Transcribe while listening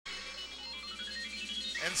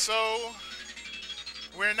And so,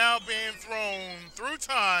 we're now being thrown through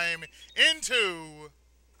time into...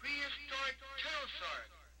 Prehistoric Pterosaur.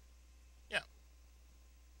 Yeah,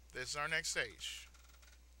 this is our next stage.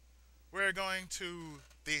 We're going to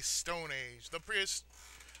the Stone Age, the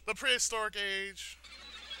prehistoric age,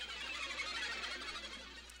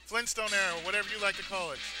 Flintstone era, whatever you like to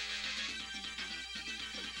call it.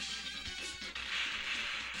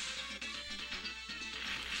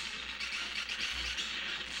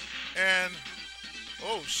 And,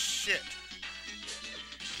 oh shit.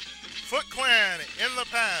 Foot Clan in the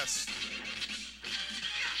past.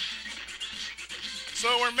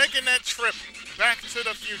 So we're making that trip back to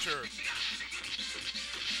the future.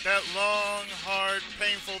 That long, hard,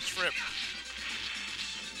 painful trip.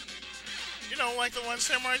 You know, like the one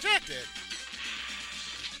Samurai Jack did.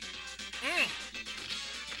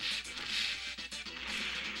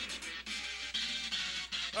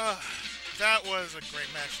 That was a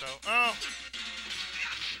great match, though. Oh.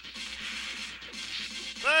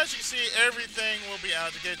 But as you can see, everything will be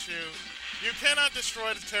out to get you. You cannot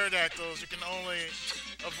destroy the pterodactyls. You can only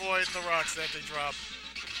avoid the rocks that they drop.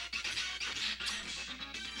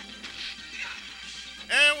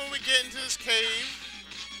 And when we get into this cave,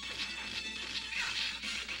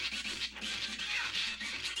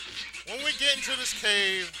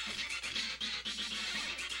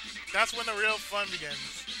 that's when the real fun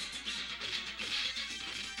begins.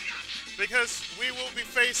 Because we will be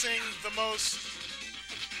facing the most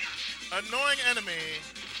annoying enemy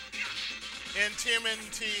in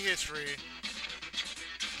TMNT history.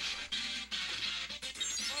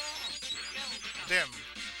 Them.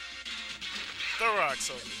 The Rock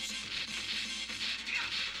Soldiers.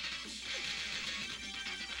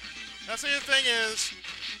 Now see, the thing is,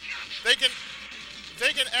 they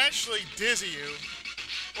can actually dizzy you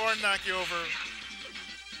or knock you over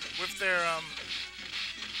with their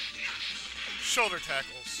shoulder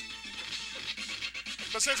tackles.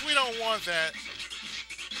 But since we don't want that,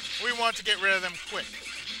 we want to get rid of them quick.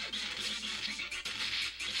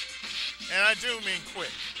 And I do mean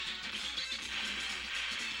quick.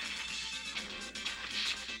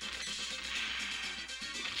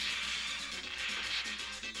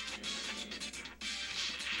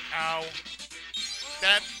 Ow.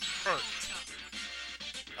 That hurt.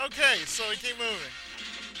 Okay, so we keep moving.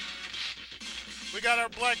 We got our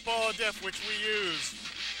black ball of death, which we use.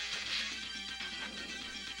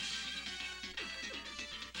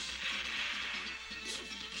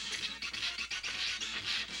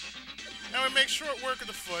 Now we make short work of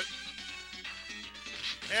the foot.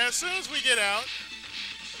 And as soon as we get out,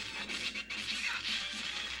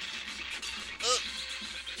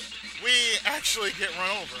 we actually get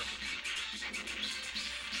run over.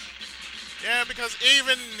 Yeah, because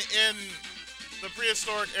even in the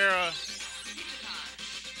prehistoric era,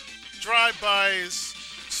 drive-bys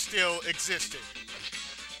still existed.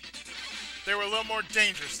 They were a little more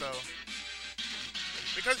dangerous, though.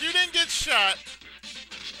 Because you didn't get shot,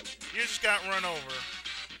 you just got run over.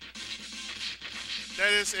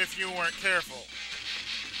 That is, if you weren't careful.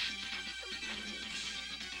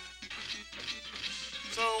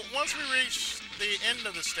 So, once we reach the end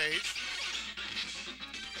of the stage,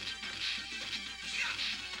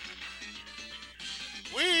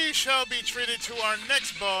 we shall be treated to our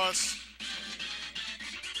next boss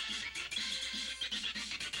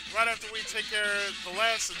right after we take care of the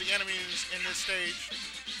last of the enemies in this stage.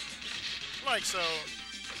 Like so.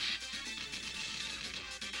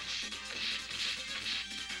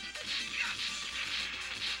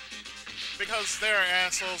 Because they're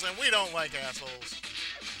assholes and we don't like assholes.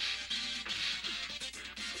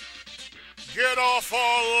 Get off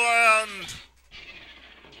our land!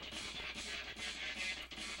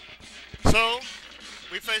 So,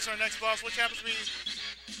 we face our next boss, which happens to be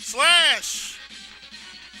Slash!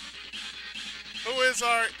 Who is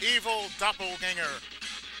our evil doppelganger.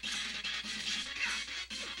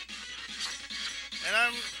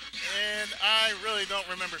 And I really don't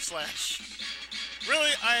remember Slash.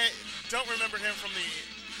 Really, I don't remember him from the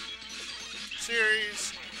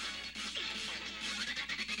series.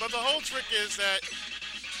 But the whole trick is that...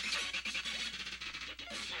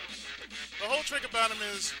 The whole trick about him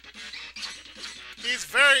is... He's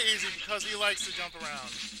very easy because he likes to jump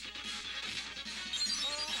around.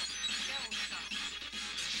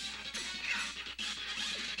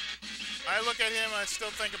 I look at him, I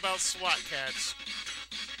still think about SWAT cats.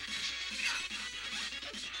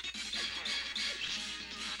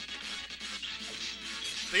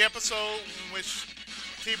 The episode in which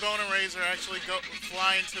T-Bone and Razor actually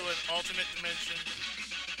fly into an alternate dimension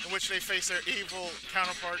in which they face their evil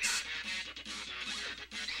counterparts.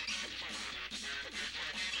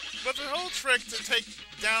 But the whole trick to take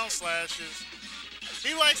down Slash is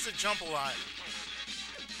he likes to jump a lot.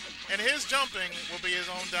 And his jumping will be his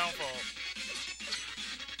own downfall.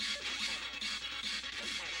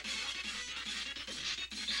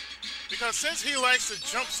 Because since he likes to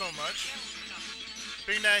jump so much,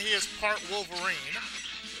 being that he is part Wolverine,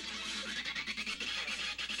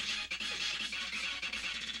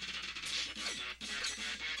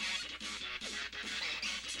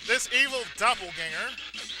 this evil doppelganger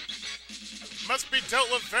must be dealt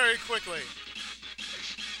with very quickly.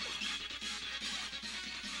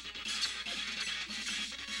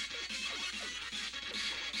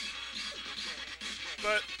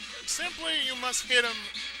 But simply you must hit him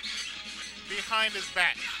behind his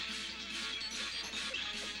back.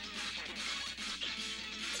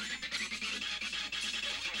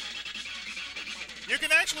 You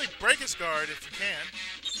can actually break his guard if you can.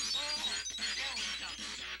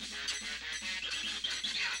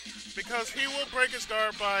 Because he will break his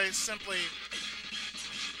guard by simply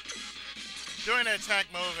doing an attack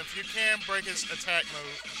move. If you can break his attack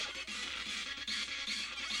move,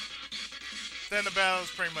 then the battle is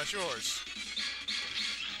pretty much yours.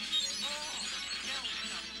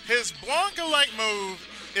 His Blanca-like move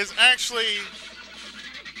is actually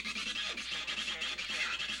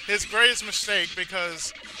his greatest mistake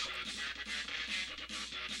because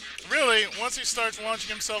really, once he starts launching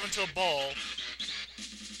himself into a ball,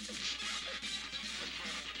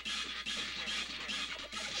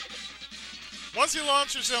 once he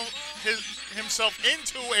launches himself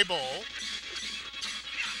into a ball,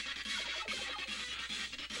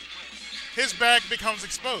 his back becomes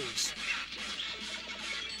exposed.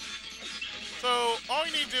 So all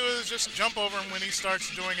you need to do is just jump over him when he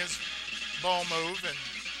starts doing his ball move, and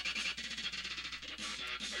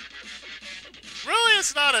really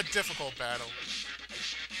it's not a difficult battle.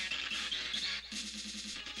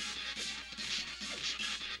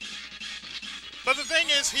 But the thing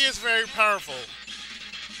is, he is very powerful.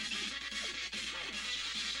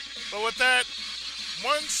 But with that,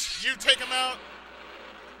 once you take him out,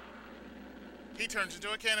 he turns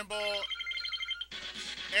into a cannonball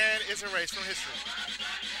and is erased from history.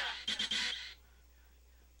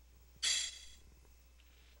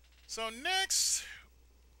 So next,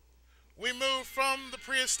 we move from the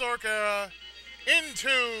prehistoric era into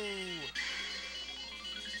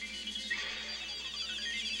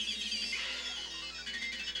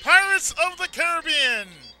Pirates of the Caribbean.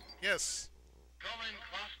 Yes. Skull and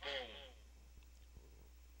Crossbones.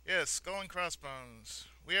 Yes, Skull and Crossbones.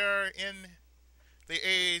 We are in the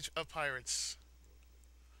age of pirates.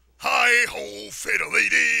 Hi-ho,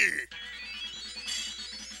 fiddle-dee!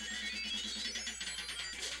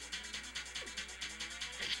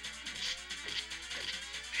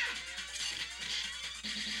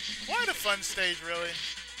 Quite a fun stage, really.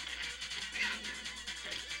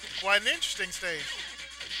 Quite an interesting stage.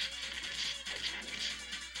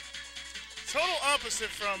 Total opposite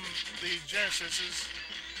from the Genesis is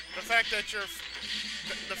the fact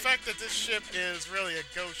that this ship is really a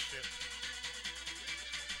ghost ship.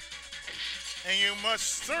 And you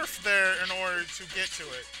must surf there in order to get to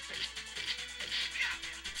it.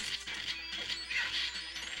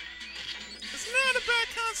 It's not a bad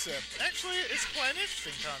concept. Actually, it's quite an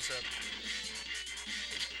interesting concept.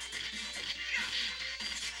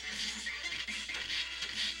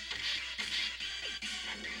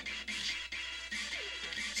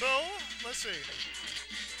 So, let's see.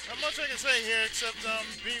 Not much I can say here except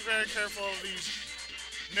be very careful of these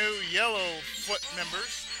new yellow foot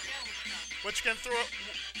members, which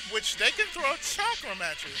they can throw chakram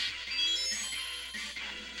at you.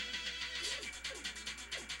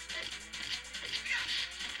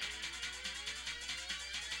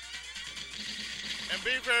 And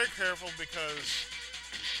be very careful because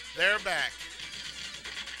they're back.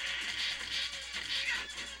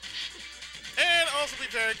 And also be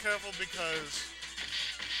very careful because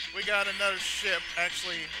we got another ship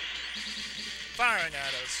actually firing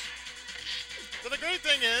at us. But the great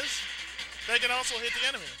thing is, they can also hit the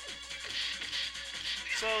enemy.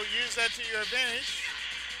 So use that to your advantage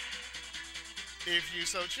if you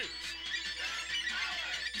so choose.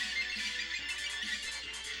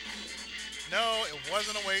 No, it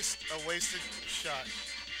wasn't a wasted shot.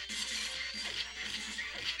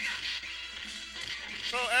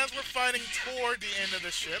 So as we're fighting toward the end of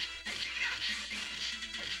the ship,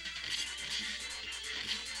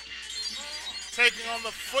 taking on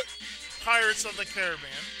the foot Pirates of the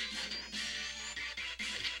Caribbean,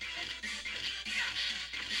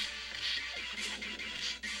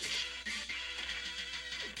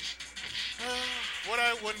 what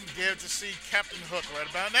I wouldn't give to see Captain Hook right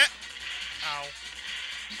about that. Ow.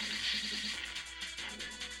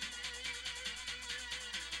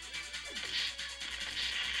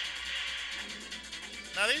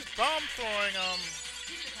 Now these bomb throwing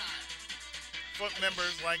foot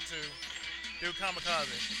members like to do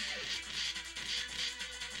kamikaze.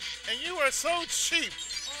 And you are so cheap.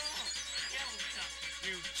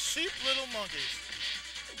 You cheap little monkeys.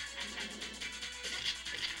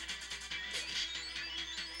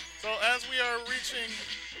 So as we are reaching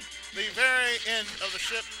the very end of the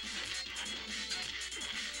ship,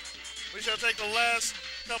 we shall take the last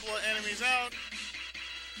couple of enemies out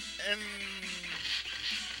and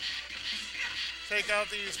take out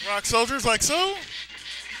these rock soldiers like so.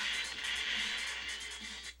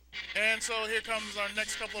 And so here comes our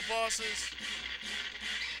next couple of bosses.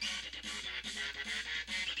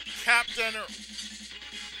 Captain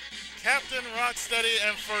Rocksteady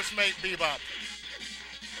and First Mate Bebop,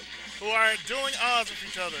 who are doing odds with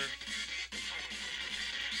each other.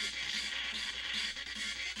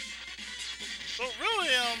 So really,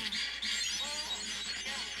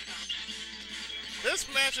 this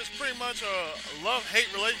match is pretty much a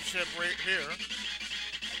love-hate relationship right here.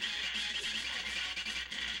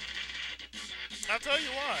 I'll tell you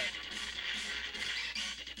why.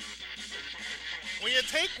 When you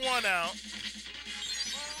take one out,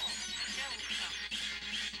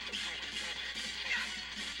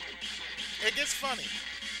 it gets funny.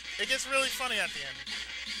 It gets really funny at the end.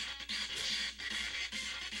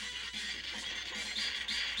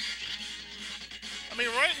 I mean,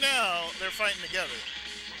 right now, they're fighting together.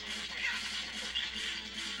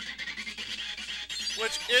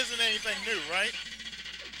 Which isn't anything new, right?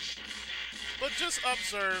 But just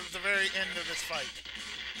observe the very end of this fight.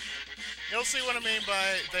 You'll see what I mean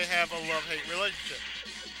by they have a love-hate relationship.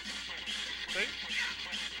 See?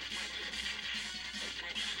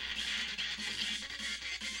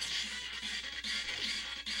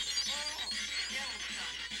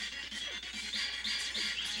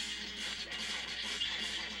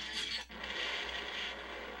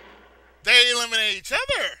 They eliminate each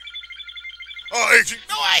other. I hate you.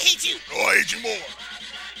 No, I hate you. No, I hate you more.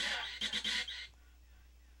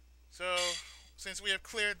 So, since we have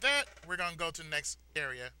cleared that, we're going to go to the next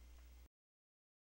area